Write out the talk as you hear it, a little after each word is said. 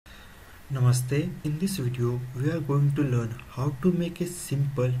Namaste. In this video, we are going to learn how to make a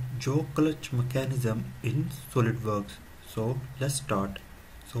simple jaw clutch mechanism in Solidworks. So let's start.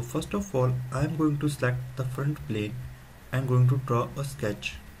 So first of all, I am going to select the front plane. I am going to draw a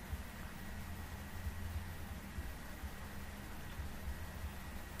sketch.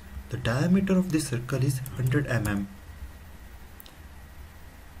 The diameter of this circle is 100 mm.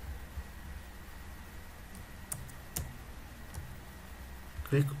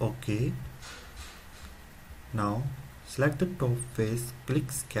 Click OK. Now select the top face, click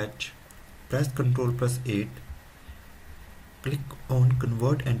sketch, press Ctrl plus 8, click on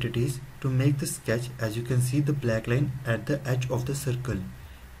convert entities to make the sketch. As you can see the black line at the edge of the circle.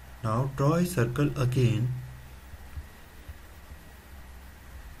 Now draw a circle again.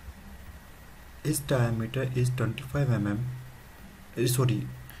 Its diameter is 25 mm.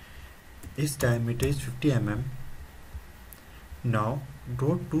 Its diameter is 50 mm. Now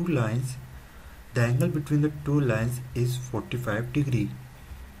draw two lines. The angle between the two lines is 45 degree.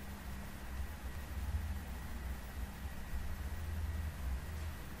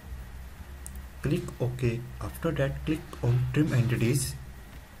 Click OK. After that, click on trim entities.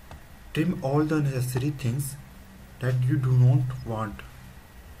 Trim all the necessary things that you do not want.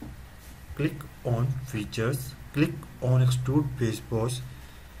 Click on features. Click on extrude base boss.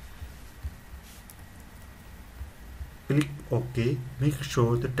 Click OK. Make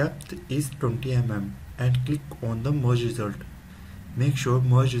sure the depth is 20 mm and click on the merge result. Make sure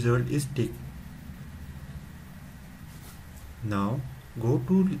merge result is tick. Now go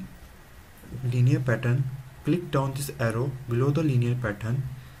to linear pattern. Click down this arrow below the linear pattern.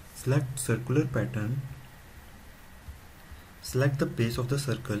 Select circular pattern. Select the base of the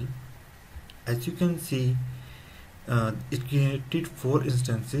circle. As you can see, it created 4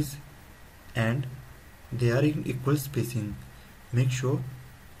 instances and they are in equal spacing. Make sure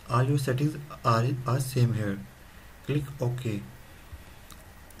all your settings are same here. Click OK.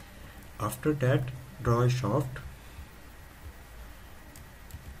 After that, draw a shaft.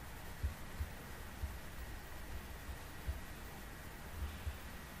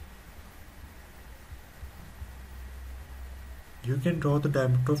 You can draw the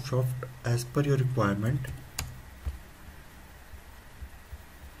diameter of shaft as per your requirement.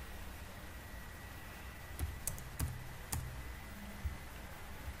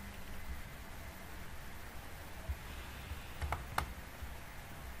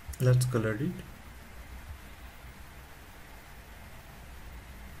 Let's color it.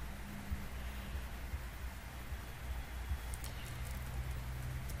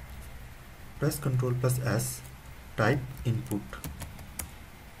 Press Ctrl plus S. Type input.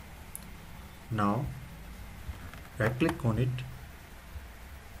 Now right click on it.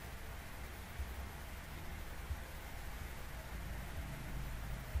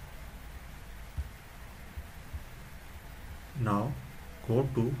 Now go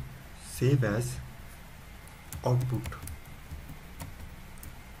to save as output.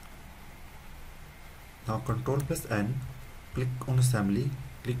 Now Ctrl plus N, click on assembly,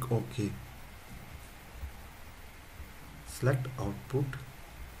 click OK. Select output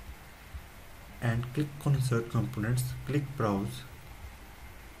and click on insert components, click browse,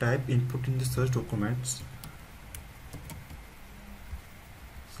 type input in the search documents,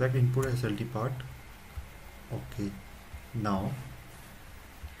 select input SLT part, OK. Now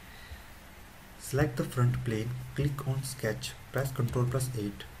select the front plane, click on sketch, press Ctrl plus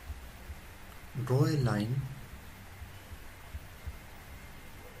 8, draw a line.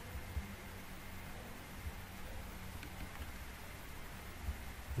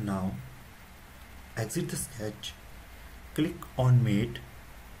 Now exit the sketch, click on mate,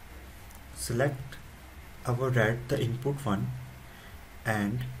 select our red, the input one,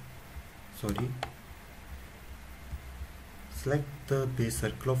 and select the base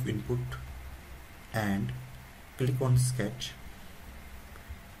circle of input and click on sketch.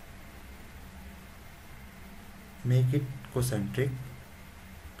 Make it concentric.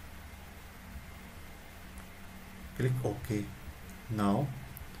 Click OK. Now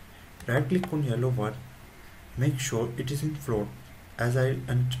right click on yellow one, make sure it is in float.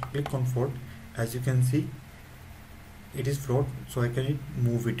 And click on float. As you can see, it is float, so I can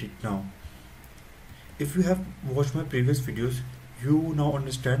move it now. If you have watched my previous videos, you now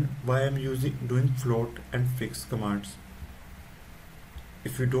understand why I am doing float and fix commands.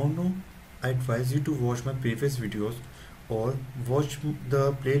 If you don't know, I advise you to watch my previous videos or watch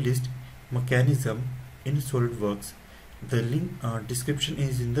the playlist mechanism in Solidworks. The link description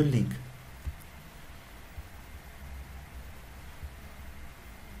is in the link.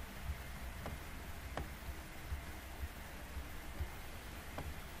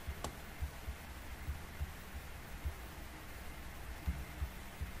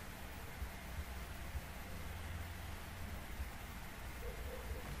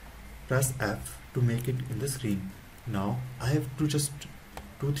 press F to make it in the screen. Now I have to just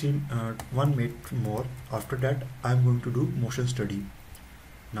one mate more. After that I am going to do motion study.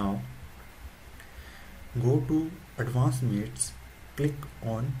 Now go to advanced mates, click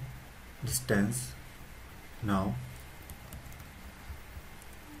on distance. Now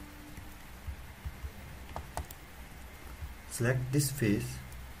select this face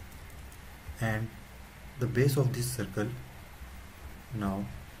and the base of this circle. Now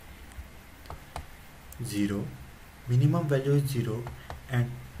 0, minimum value is 0 and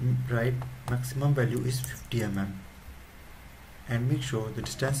right maximum value is 50 mm, and make sure the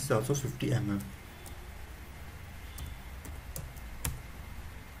distance is also 50 mm.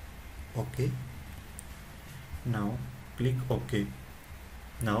 OK. Now click OK.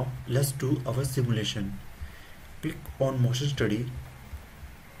 Now let's do our simulation. Click on motion study.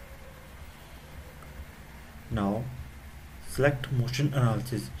 Now select motion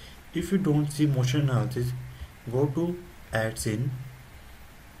analysis. If you don't see motion analysis, go to adds in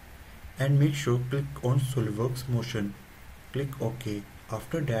and make sure click on Solidworks motion. Click OK.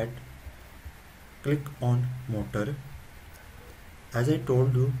 After that click on motor. As I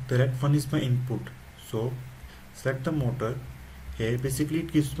told you, the red one is my input, so select the motor. Here basically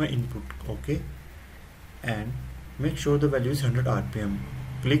it gives my input. OK, and make sure the value is 100 rpm.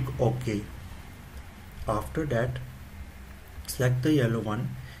 Click OK. After that select the yellow one,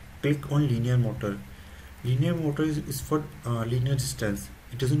 click on linear motor. Linear motor is for linear distance,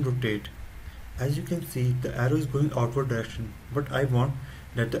 it doesn't rotate. As you can see, the arrow is going outward direction, but I want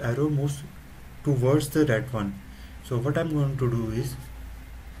that the arrow moves towards the red one. So what I'm going to do is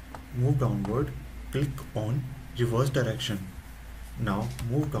move downward, click on reverse direction. Now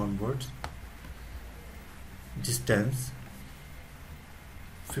move downwards, distance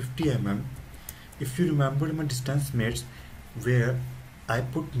 50 mm. If you remember my distance mates, where I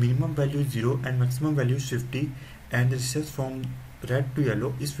put minimum value 0 and maximum value is 50, and the distance from red to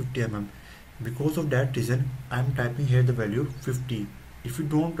yellow is 50 mm. Because of that reason I am typing here the value 50. If you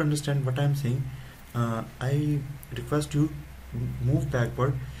don't understand what I am saying, I request you move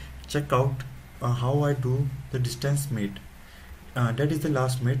backward, check out how I do the distance mate. That is the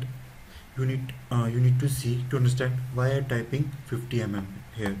last mate you need to see to understand why I am typing 50 mm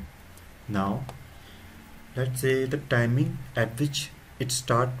here. Now let's say the timing at which it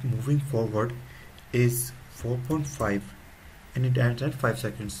start moving forward is 4.5 and it ends at 5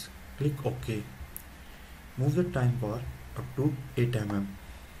 seconds. Click OK. Move the time bar up to 8 mm.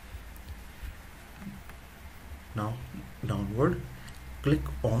 Now downward, click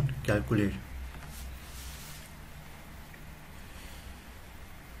on calculate.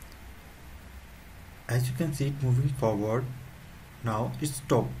 As you can see it moving forward. Now it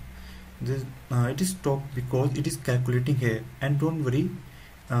stopped. It is stopped because it is calculating here, and don't worry,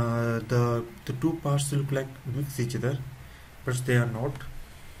 the two parts look like mix each other, but they are not.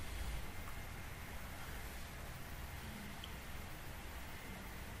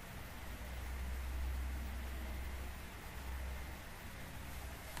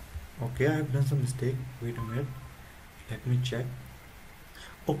 Okay, I have done some mistake. Wait a minute, let me check.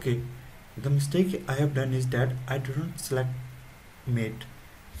 Okay, the mistake I have done is that I didn't select mate.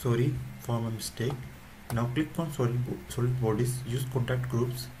 Sorry for my mistake. Now click on solid bodies, use contact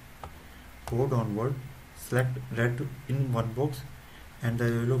groups, go downward, select red in one box and the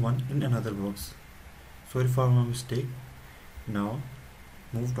yellow one in another box. Sorry for my mistake. Now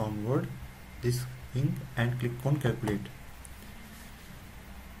move downward this thing and click on calculate.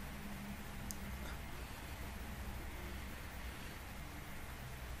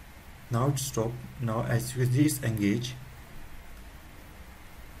 Now it's stopped. Now as you can see it's engaged.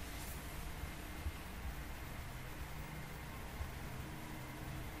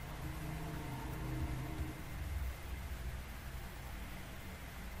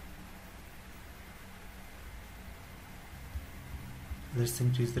 Let's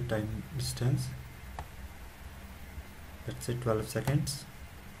increase the time distance. Let's say 12 seconds.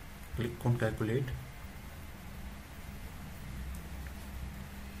 Click on calculate.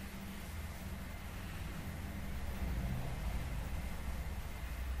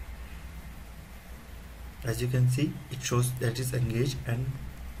 As you can see, it shows that is engaged and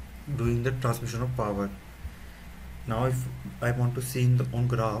doing the transmission of power. Now if I want to see in the on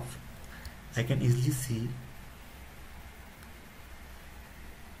graph, I can easily see,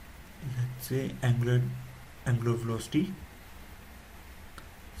 let's say angular velocity,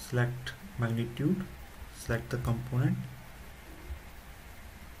 select magnitude, select the component,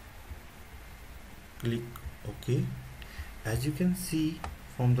 click OK. As you can see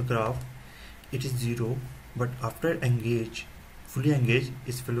from the graph, it is 0, but after engage fully engaged,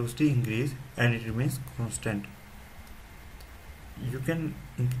 its velocity increase and it remains constant. You can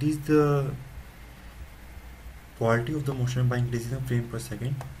increase the quality of the motion by increasing the frame per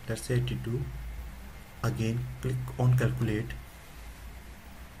second. Let's say 82. Again, click on calculate.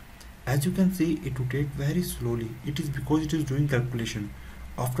 As you can see, it rotates very slowly. It is because it is doing calculation.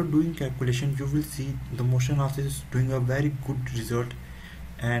 After doing calculation, you will see the motion analysis is doing a very good result,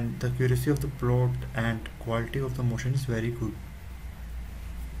 and the accuracy of the plot and quality of the motion is very good.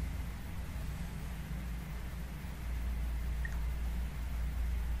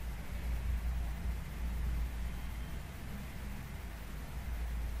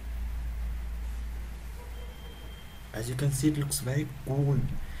 As you can see, it looks very cool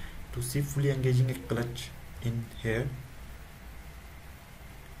to see fully engaging a clutch in here.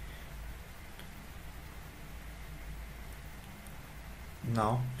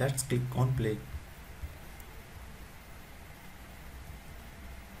 Now let's click on play.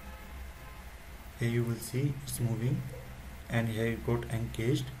 Here you will see it's moving, and here it got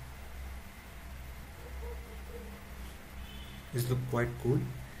engaged. This looks quite cool.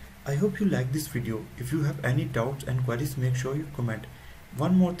 I hope you like this video. If you have any doubts and queries, make sure you comment.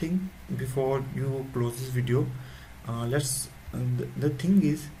 One more thing before you close this video, the thing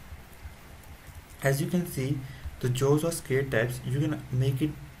is, as you can see, the jaws are scale types. You can make it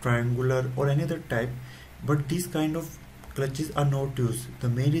triangular or any other type, but these kind of clutches are not used. The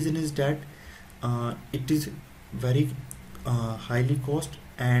main reason is that it is very highly cost,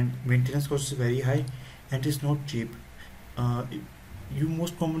 and maintenance cost is very high, and it's not cheap. You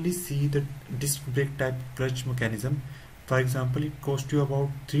most commonly see the disc brake type clutch mechanism. For example, it costs you about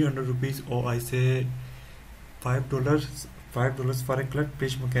 300 rupees, or I say $5 for a clutch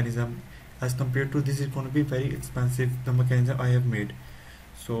brake mechanism. As compared to this, it's going to be very expensive, the mechanism I have made.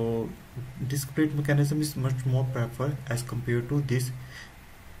 So disc brake mechanism is much more preferred as compared to this.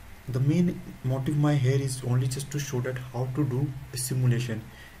 The main motive my here is only just to show that how to do a simulation,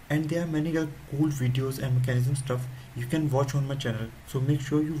 and there are many other cool videos and mechanism stuff you can watch on my channel, so make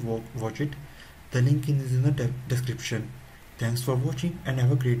sure you watch it. The link is in the description. Thanks for watching and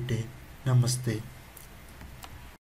have a great day. Namaste.